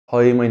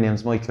Hi, my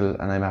name's Michael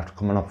and I'm after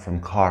coming up from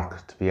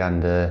Cork to be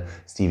on the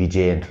Stevie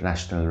J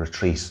International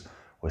Retreat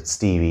with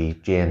Stevie,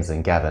 James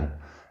and Gavin.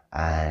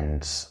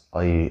 And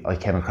I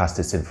came across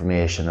this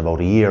information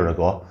about a year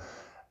ago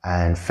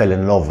and fell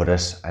in love with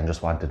it and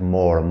just wanted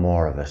more and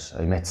more of it.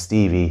 I met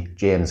Stevie,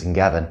 James and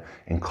Gavin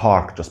in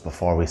Cork just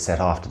before we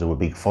set off to do a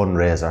big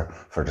fundraiser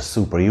for the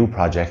Super U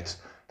project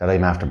that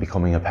I'm after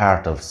becoming a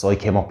part of. So I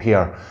came up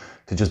here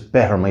to just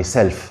better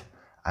myself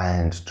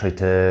and try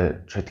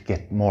to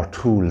get more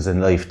tools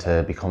in life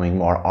to becoming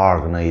more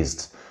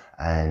organised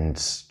and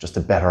just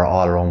a better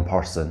all-around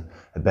person,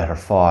 a better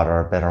father,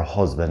 a better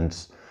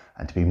husband,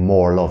 and to be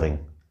more loving.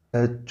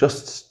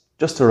 Just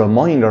a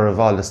reminder of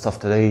all the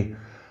stuff that I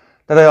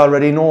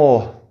already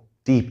know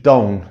deep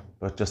down,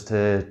 but just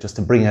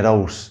to bring it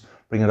out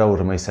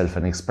of myself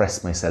and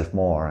express myself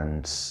more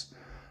and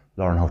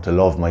learn how to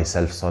love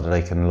myself so that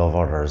I can love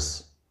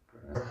others.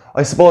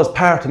 I suppose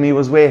part of me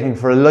was waiting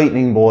for a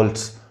lightning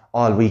bolt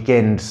all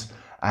weekend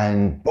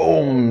and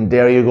boom,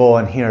 there you go,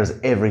 and here's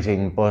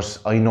everything. But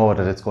I know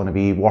that it's going to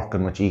be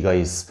working with you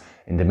guys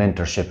in the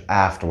mentorship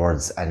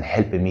afterwards and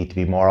helping me to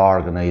be more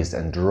organised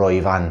and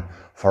drive on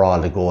for all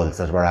the goals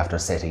that we're after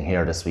setting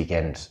here this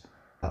weekend.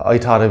 I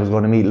thought I was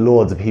going to meet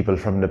loads of people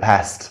from the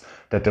past,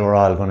 that they were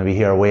all going to be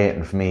here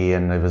waiting for me,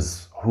 and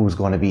who's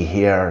going to be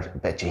here? I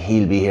bet you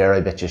he'll be here,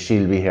 I bet you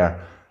she'll be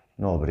here.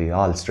 Nobody,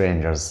 all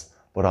strangers,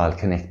 but all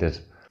connected.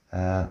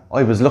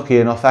 I was lucky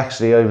enough,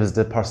 actually. I was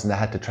the person that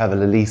had to travel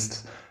the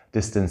least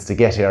distance to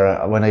get here.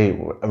 When I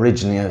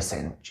was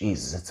saying,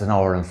 Jesus, it's an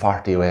hour and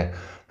 40 away,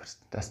 but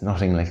that's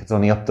nothing, like it's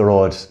only up the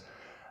road.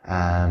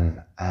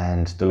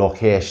 And the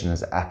location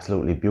is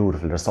absolutely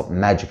beautiful. There's something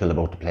magical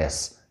about the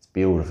place. It's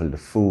beautiful. The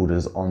food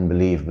is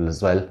unbelievable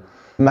as well.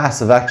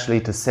 Massive, actually,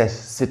 to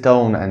sit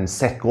down and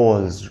set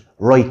goals,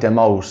 write them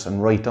out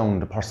and write down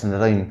the person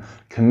that I'm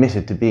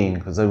committed to being,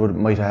 because I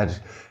might have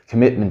had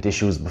commitment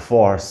issues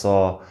before,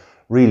 so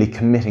really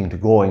committing to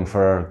going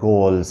for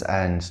goals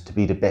and to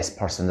be the best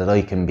person that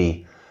I can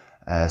be,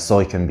 so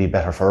I can be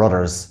better for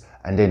others,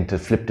 and then to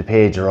flip the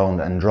page around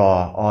and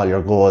draw all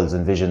your goals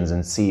and visions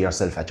and see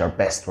yourself at your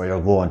best where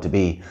you're going to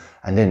be,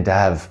 and then to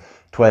have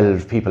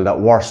 12 people that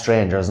were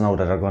strangers now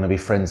that are going to be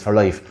friends for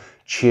life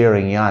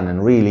cheering you on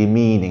and really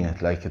meaning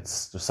it. Like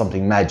there's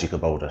something magic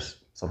about it,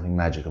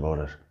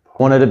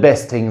 One of the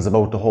best things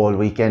about the whole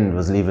weekend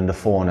was leaving the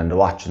phone and the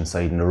watch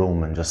inside in the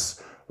room and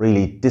just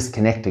really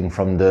disconnecting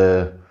from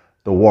the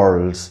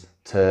world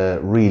to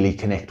really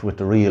connect with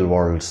the real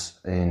world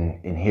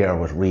in here,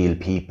 with real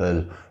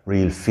people,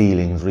 real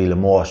feelings, real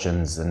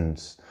emotions,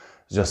 and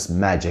just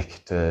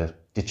magic to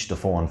ditch the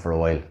phone for a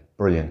while.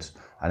 Brilliant.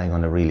 And I'm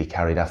going to really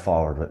carry that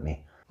forward with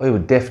me. I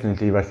would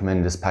definitely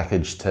recommend this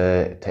package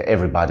to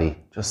everybody.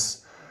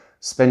 Just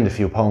spend a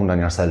few pounds on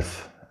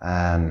yourself.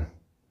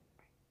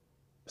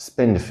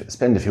 Spend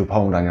a few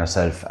pounds on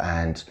yourself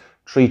and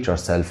treat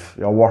yourself.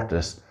 You're worth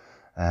it.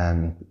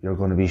 You're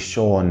going to be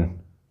shown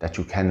that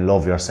you can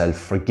love yourself,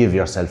 forgive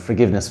yourself.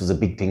 Forgiveness was a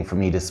big thing for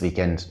me this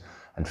weekend,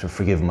 and to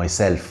forgive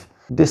myself.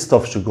 This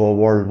stuff should go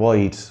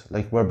worldwide.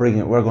 Like we're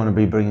going to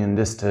be bringing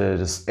this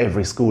to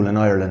every school in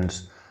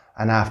Ireland,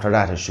 and after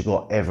that it should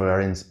go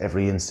everywhere, in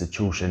every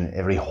institution,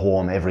 every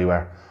home,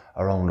 everywhere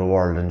around the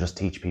world, and just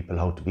teach people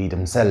how to be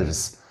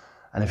themselves.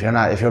 And if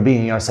you're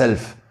being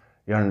yourself,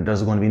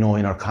 there's going to be no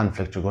inner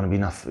conflict. You're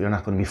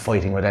not going to be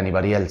fighting with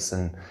anybody else,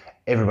 and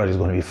everybody's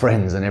going to be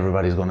friends, and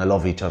everybody's going to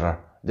love each other.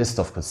 This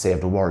stuff could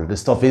save the world. This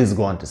stuff is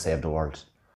going to save the world.